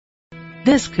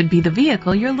This could be the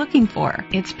vehicle you're looking for.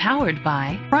 It's powered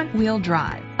by front-wheel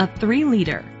drive, a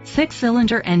 3-liter,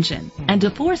 6-cylinder engine, and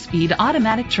a 4-speed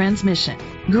automatic transmission.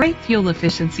 Great fuel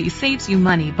efficiency saves you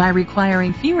money by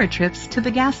requiring fewer trips to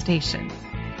the gas station.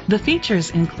 The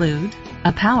features include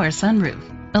a power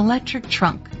sunroof, electric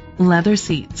trunk, leather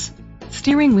seats,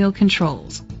 steering wheel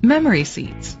controls, memory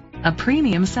seats, a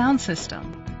premium sound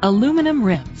system, aluminum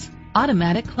rims,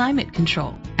 automatic climate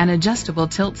control, an adjustable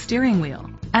tilt steering wheel,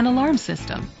 an alarm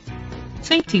system.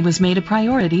 Safety was made a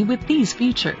priority with these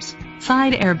features: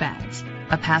 side airbags,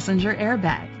 a passenger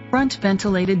airbag, front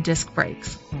ventilated disc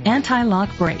brakes, anti-lock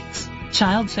brakes,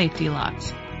 child safety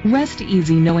locks. Rest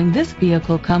easy knowing this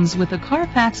vehicle comes with a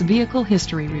Carfax Vehicle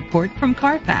History Report from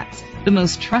Carfax, the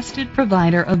most trusted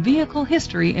provider of vehicle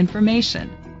history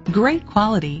information. Great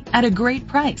quality at a great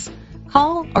price.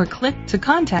 Call or click to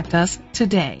contact us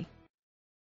today.